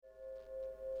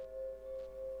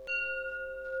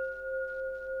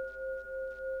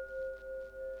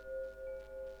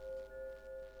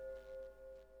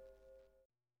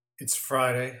It's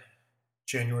Friday,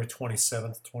 January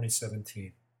 27th,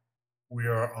 2017. We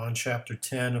are on chapter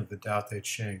 10 of the Tao Te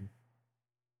Ching,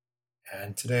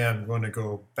 and today I'm going to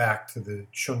go back to the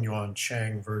Chungyuan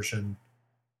Chang version,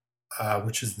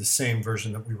 which is the same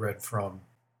version that we read from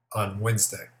on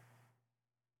Wednesday.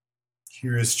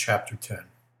 Here is chapter 10.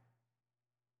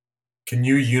 Can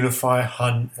you unify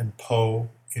Han and Po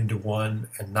into one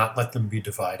and not let them be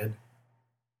divided?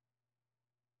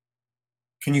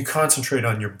 Can you concentrate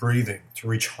on your breathing to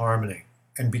reach harmony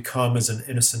and become as an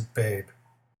innocent babe?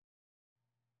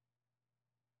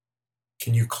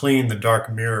 Can you clean the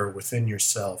dark mirror within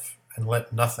yourself and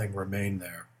let nothing remain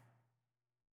there?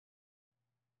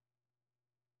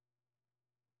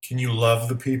 Can you love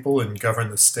the people and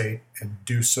govern the state and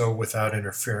do so without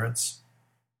interference?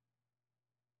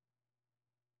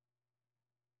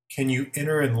 Can you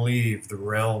enter and leave the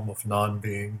realm of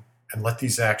non-being and let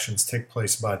these actions take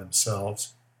place by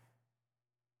themselves?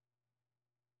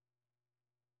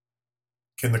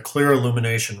 Can the clear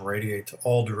illumination radiate to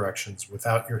all directions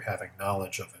without your having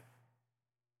knowledge of it?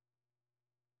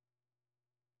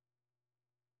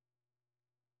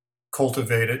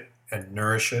 Cultivate it and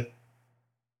nourish it.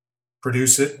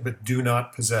 Produce it, but do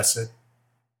not possess it.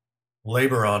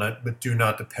 Labor on it, but do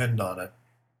not depend on it.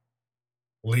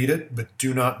 Lead it, but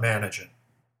do not manage it.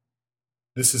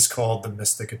 This is called the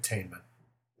mystic attainment.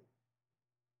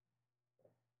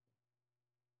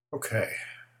 Okay.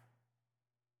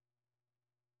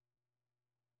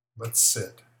 Let's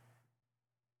sit.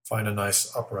 Find a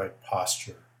nice upright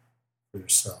posture for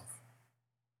yourself.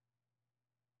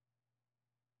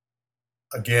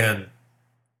 Again,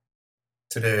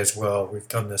 today as well, we've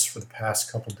done this for the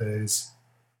past couple days.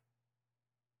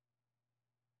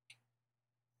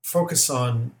 Focus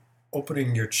on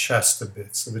opening your chest a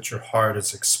bit so that your heart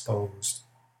is exposed.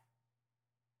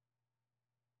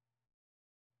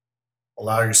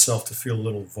 Allow yourself to feel a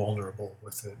little vulnerable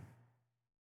with it.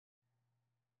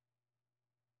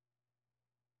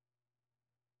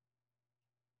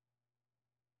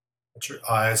 Let your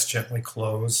eyes gently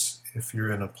close if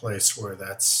you're in a place where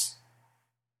that's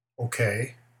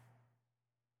okay.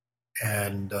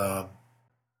 And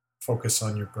focus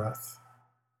on your breath.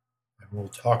 And we'll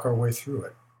talk our way through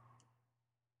it.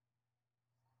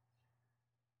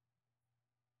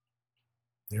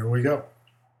 Here we go.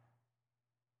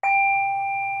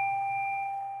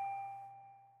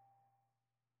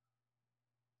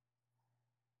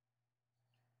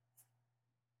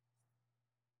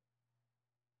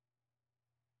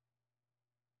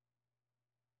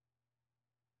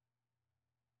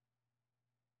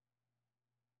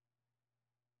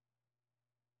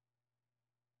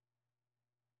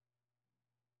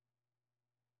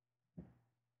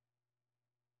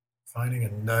 Finding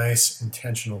a nice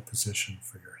intentional position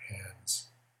for your hands.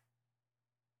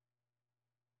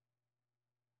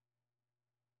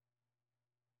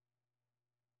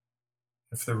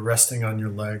 If they're resting on your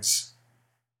legs,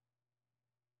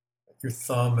 let your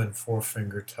thumb and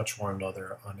forefinger touch one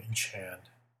another on each hand.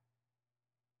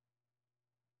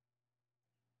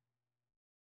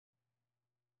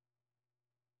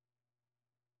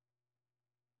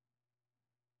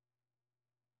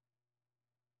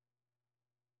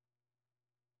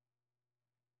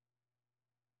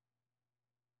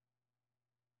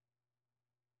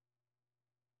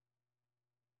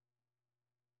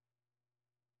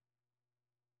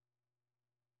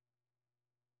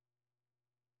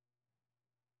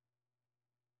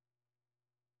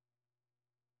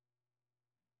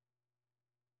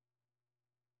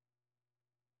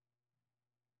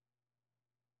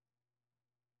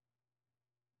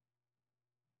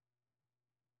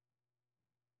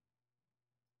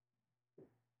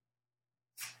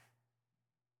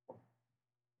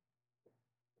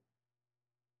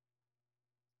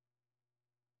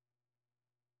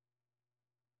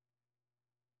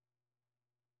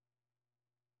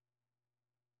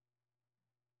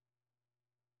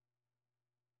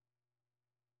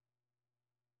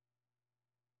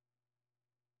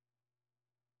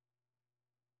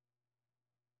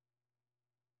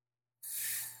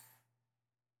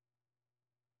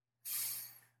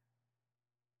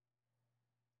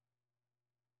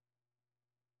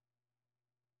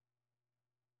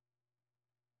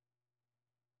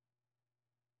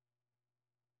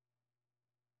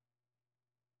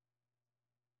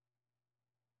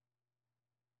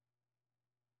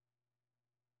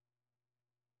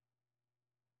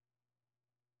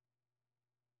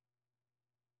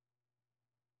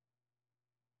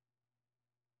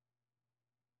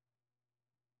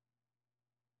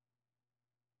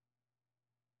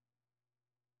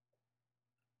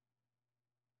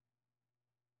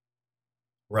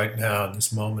 Right now, in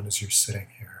this moment, as you're sitting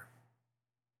here,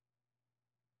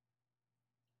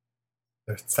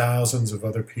 There are thousands of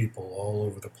other people all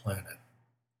over the planet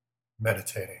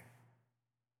meditating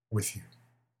with you.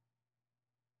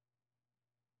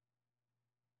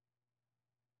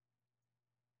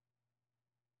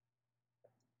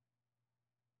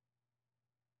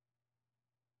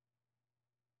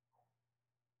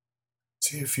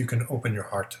 See if you can open your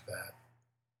heart to that.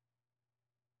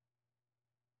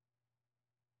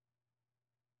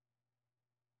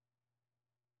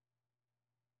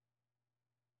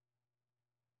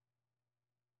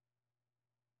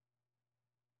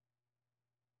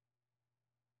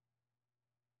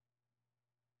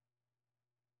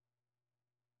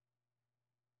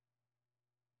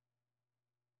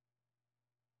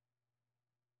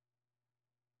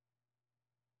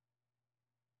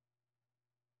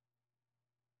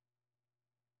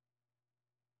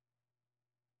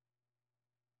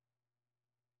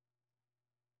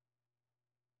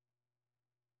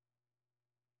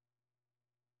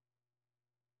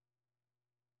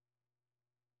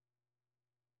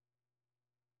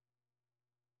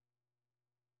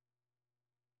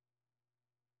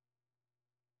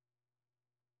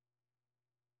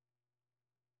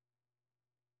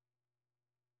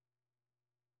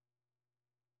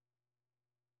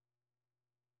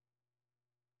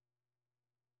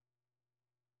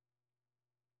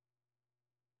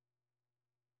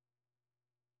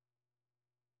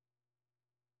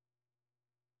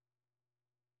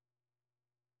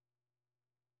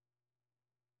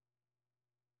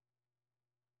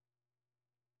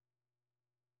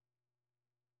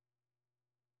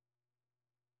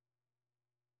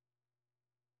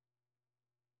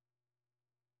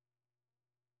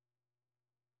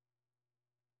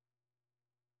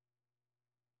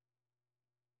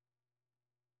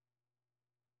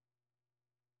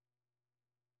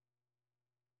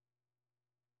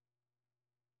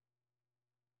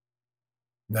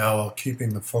 Now, while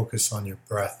keeping the focus on your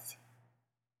breath,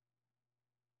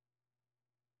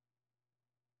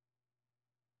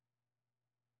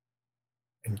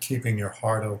 and keeping your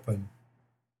heart open,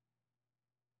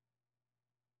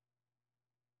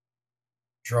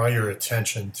 draw your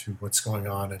attention to what's going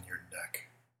on in your neck,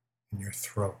 in your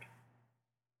throat.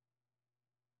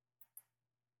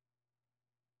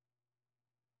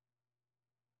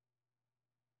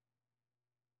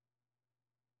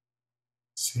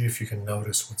 See if you can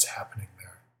notice what's happening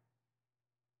there.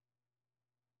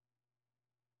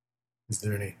 Is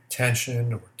there any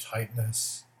tension or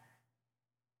tightness?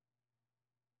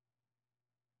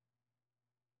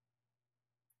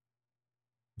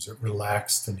 Is it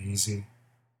relaxed and easy?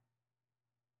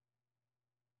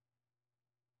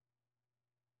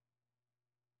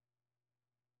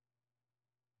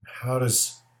 How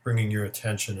does bringing your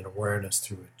attention and awareness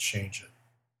to it change it?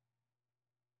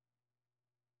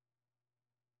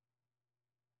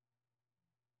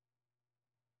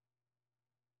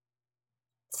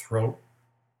 Throat,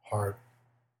 heart,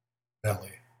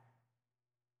 belly.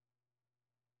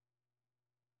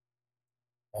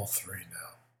 All three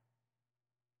now.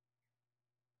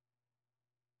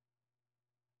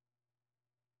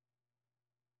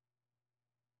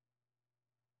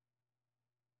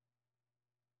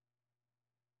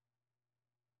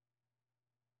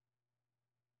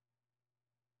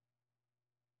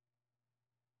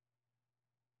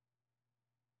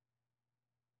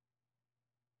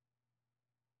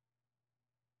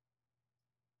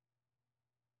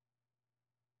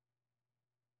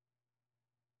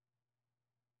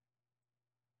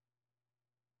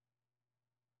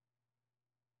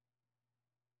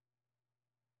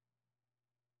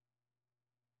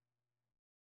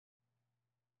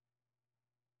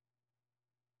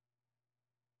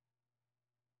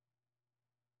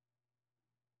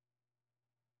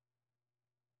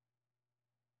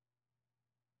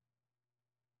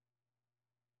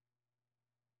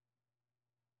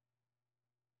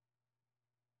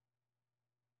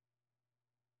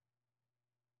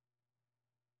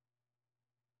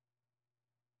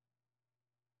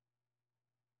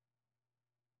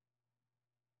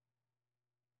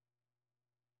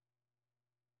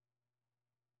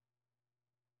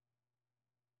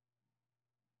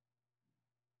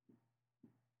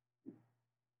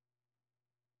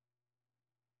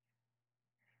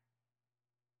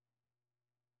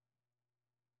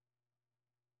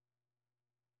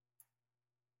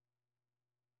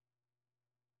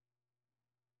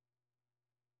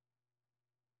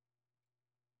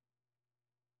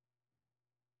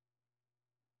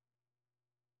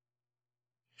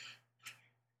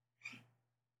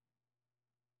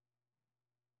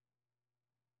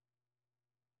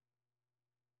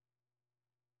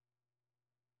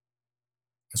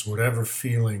 As whatever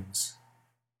feelings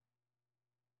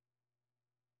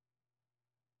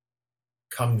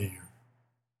come to you?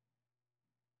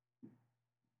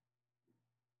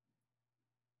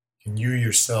 Can you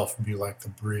yourself be like the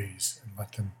breeze and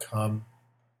let them come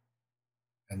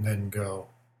and then go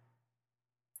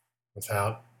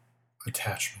without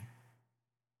attachment?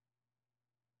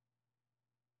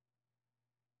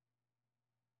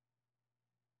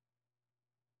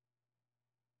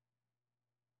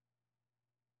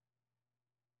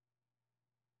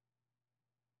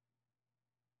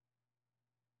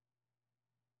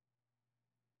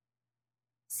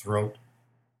 Throat,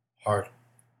 heart,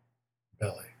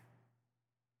 belly.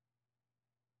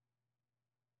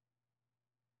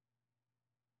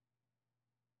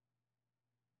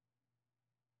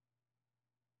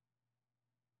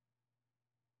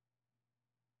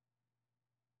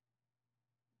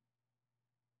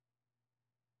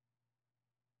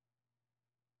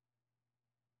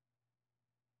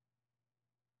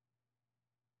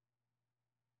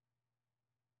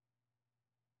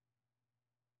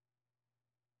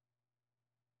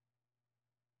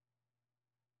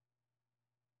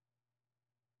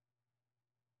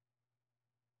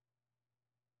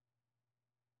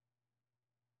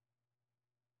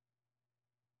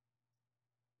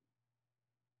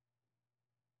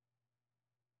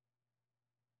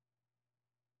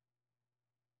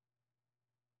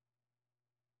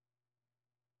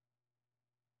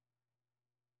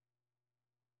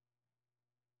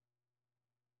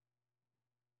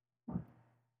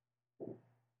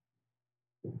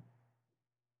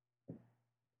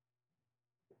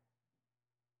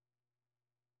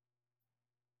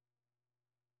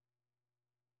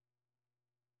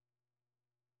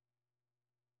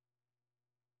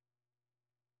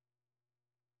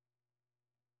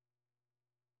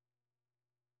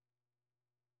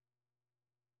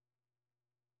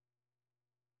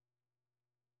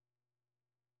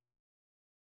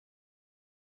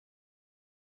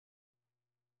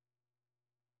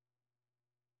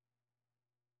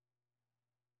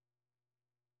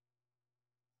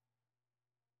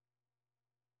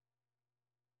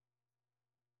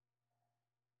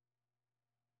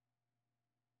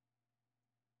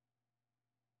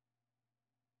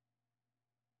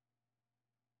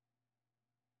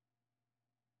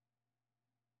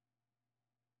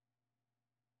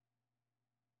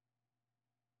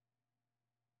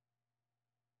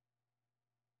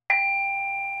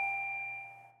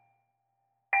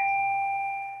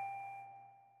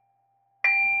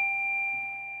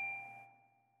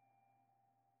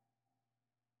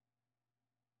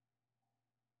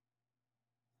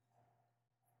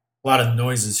 A lot of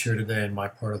noises here today in my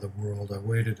part of the world. I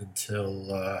waited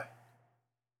until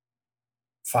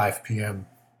 5 p.m.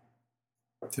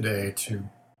 today to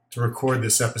record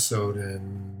this episode,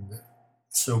 and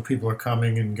so people are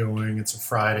coming and going. It's a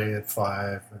Friday at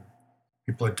 5, and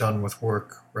people are done with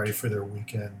work, ready for their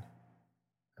weekend,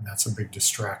 and that's a big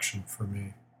distraction for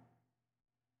me.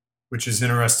 Which is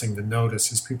interesting to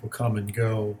notice as people come and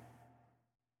go,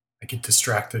 I get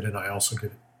distracted and I also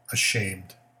get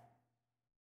ashamed.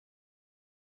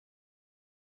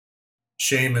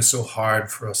 Shame is so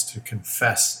hard for us to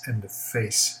confess and to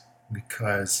face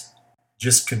because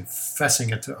just confessing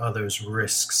it to others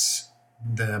risks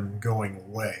them going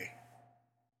away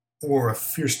or a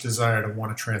fierce desire to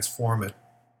want to transform it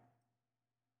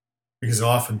because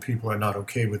often people are not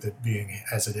okay with it being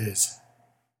as it is.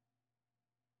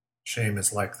 Shame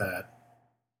is like that.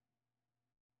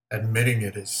 Admitting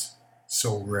it is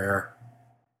so rare.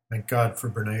 Thank God for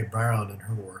Brene Brown and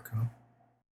her work, huh?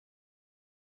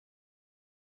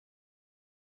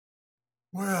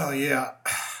 Well, yeah.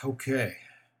 Okay.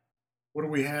 What do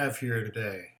we have here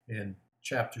today in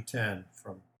chapter 10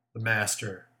 from the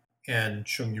Master and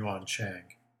Chung Yuan Chang?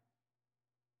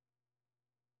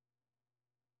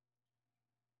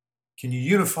 Can you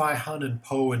unify Hun and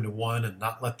Po into one and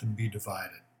not let them be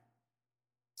divided?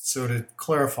 So, to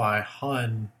clarify,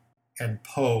 Hun and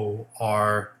Po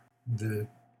are the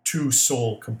two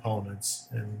soul components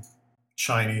in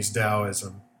Chinese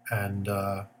Taoism, and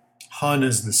Hun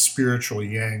is the spiritual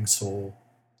Yang soul,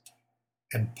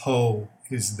 and Po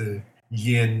is the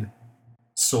Yin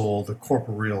soul, the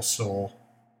corporeal soul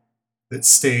that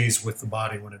stays with the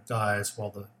body when it dies, while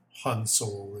the Hun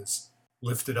soul is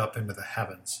lifted up into the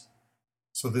heavens.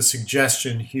 So the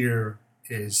suggestion here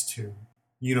is to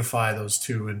unify those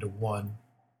two into one,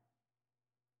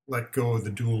 let go of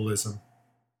the dualism.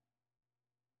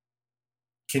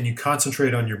 Can you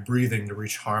concentrate on your breathing to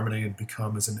reach harmony and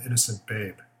become as an innocent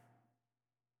babe?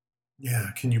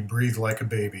 Yeah, can you breathe like a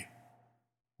baby,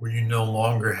 where you no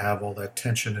longer have all that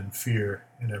tension and fear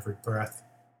in every breath?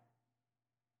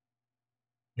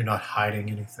 You're not hiding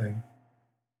anything.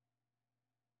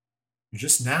 You're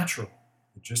just natural.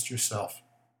 just yourself.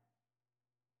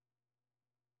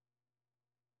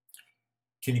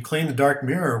 Can you clean the dark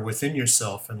mirror within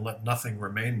yourself and let nothing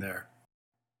remain there?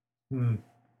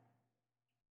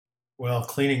 Well,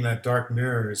 cleaning that dark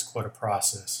mirror is quite a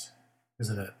process,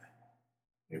 isn't it?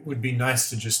 It would be nice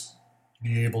to just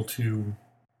be able to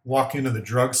walk into the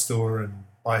drugstore and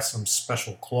buy some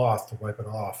special cloth to wipe it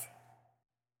off.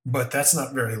 But that's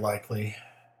not very likely.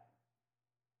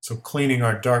 So cleaning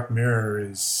our dark mirror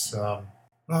is, well,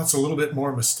 it's a little bit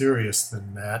more mysterious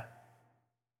than that.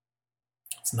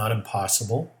 It's not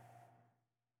impossible.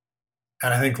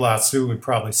 And I think Lao Tzu would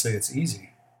probably say it's easy.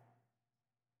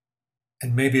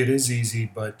 And maybe it is easy,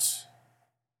 but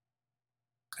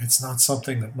it's not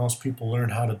something that most people learn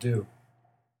how to do.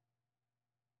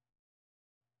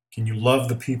 Can you love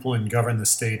the people and govern the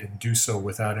state and do so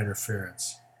without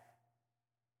interference?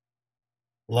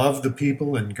 Love the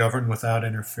people and govern without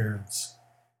interference.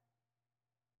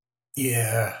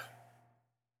 Yeah,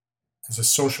 as a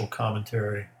social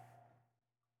commentary,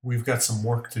 we've got some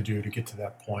work to do to get to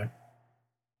that point,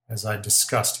 as I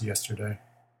discussed yesterday.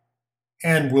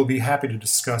 And we'll be happy to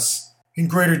discuss in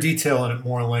greater detail and at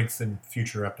more length in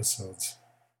future episodes.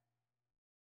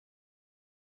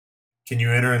 Can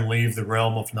you enter and leave the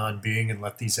realm of non-being and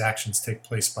let these actions take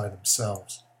place by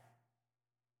themselves?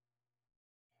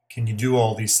 Can you do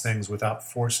all these things without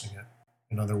forcing it?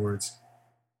 In other words,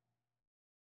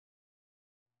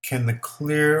 can the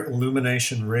clear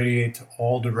illumination radiate to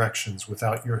all directions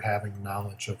without your having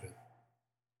knowledge of it?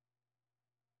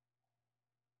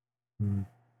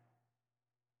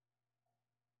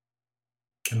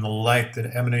 Can the light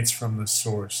that emanates from the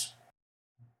source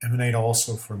emanate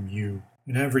also from you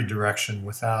in every direction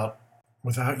without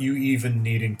you even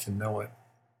needing to know it?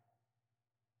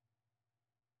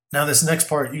 Now, this next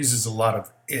part uses a lot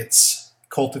of it's,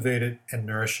 cultivate it and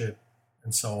nourish it,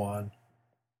 and so on.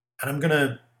 And I'm going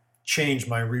to change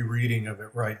my rereading of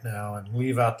it right now and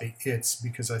leave out the it's,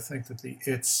 because I think that the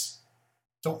it's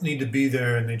don't need to be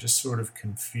there and they just sort of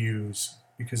confuse,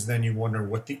 because then you wonder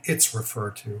what the it's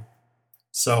refer to.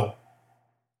 So,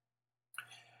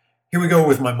 here we go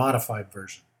with my modified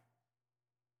version.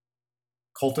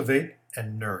 Cultivate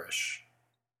and nourish.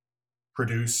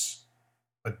 Produce,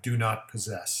 but do not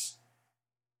possess.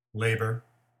 Labor,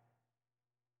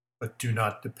 but do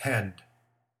not depend.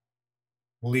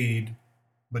 Lead,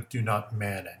 but do not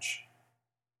manage.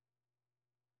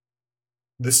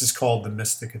 This is called the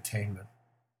mystic attainment.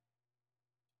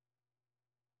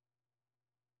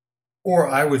 Or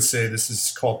I would say this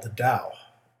is called the Tao,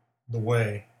 the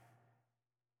way.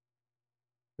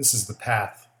 This is the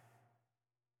path.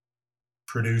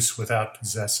 Produce without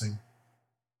possessing.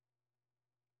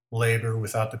 Labor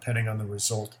without depending on the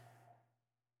result.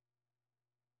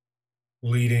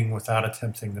 Leading without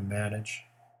attempting to manage.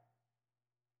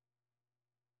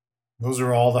 Those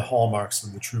are all the hallmarks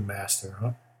of the true master,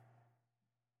 huh?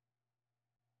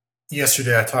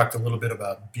 Yesterday I talked a little bit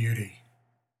about beauty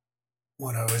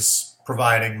when I was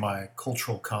providing my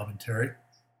cultural commentary.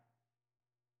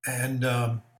 And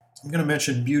I'm going to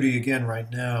mention beauty again right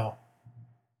now,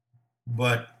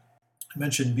 but I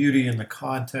mention beauty in the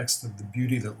context of the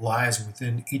beauty that lies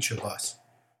within each of us.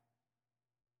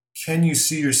 Can you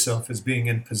see yourself as being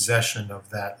in possession of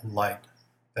that light,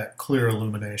 that clear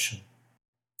illumination,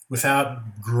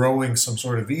 without growing some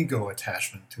sort of ego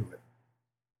attachment to it?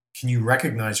 Can you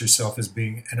recognize yourself as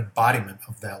being an embodiment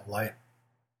of that light?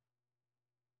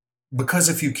 Because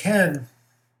if you can,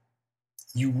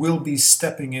 you will be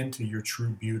stepping into your true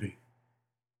beauty.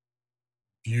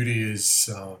 Beauty is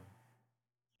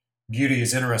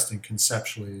interesting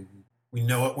conceptually. We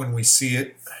know it when we see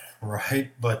it,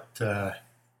 right? But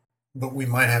we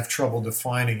might have trouble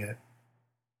defining it.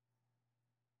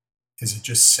 Is it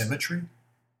just symmetry?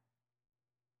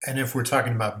 And if we're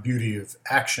talking about beauty of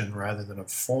action rather than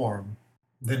of form,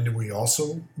 then do we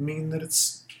also mean that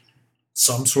it's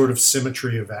some sort of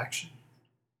symmetry of action?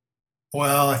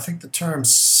 Well, I think the term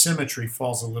symmetry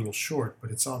falls a little short,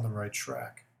 but it's on the right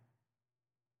track.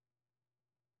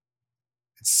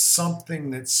 It's something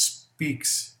that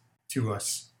speaks to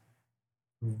us,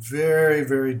 a very,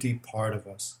 very deep part of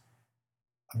us,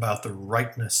 about the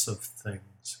rightness of things.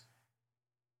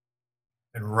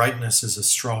 And rightness is a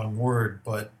strong word,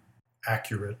 but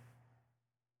accurate.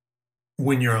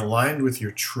 When you're aligned with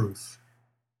your truth,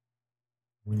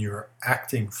 when you're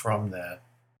acting from that,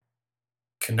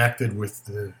 connected with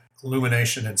the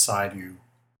illumination inside you,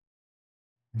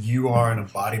 you are an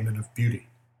embodiment of beauty.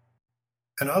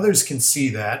 And others can see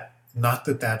that, not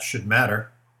that that should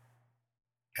matter,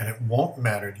 and it won't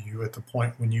matter to you at the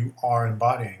point when you are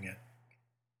embodying it.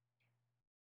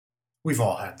 We've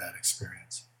all had that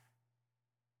experience.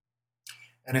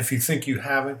 And if you think you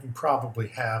haven't, you probably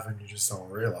have, and you just don't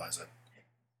realize it.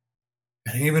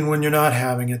 And even when you're not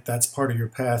having it, that's part of your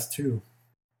path too.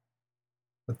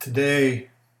 But today,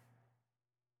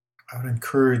 I would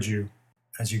encourage you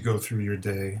as you go through your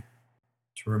day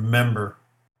to remember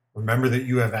that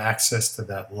you have access to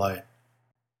that light,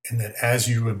 and that as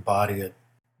you embody it,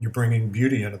 you're bringing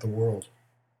beauty into the world.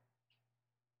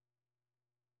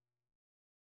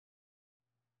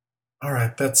 All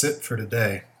right, that's it for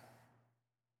today.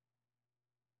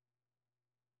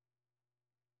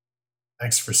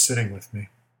 Thanks for sitting with me.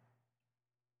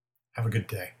 Have a good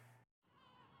day.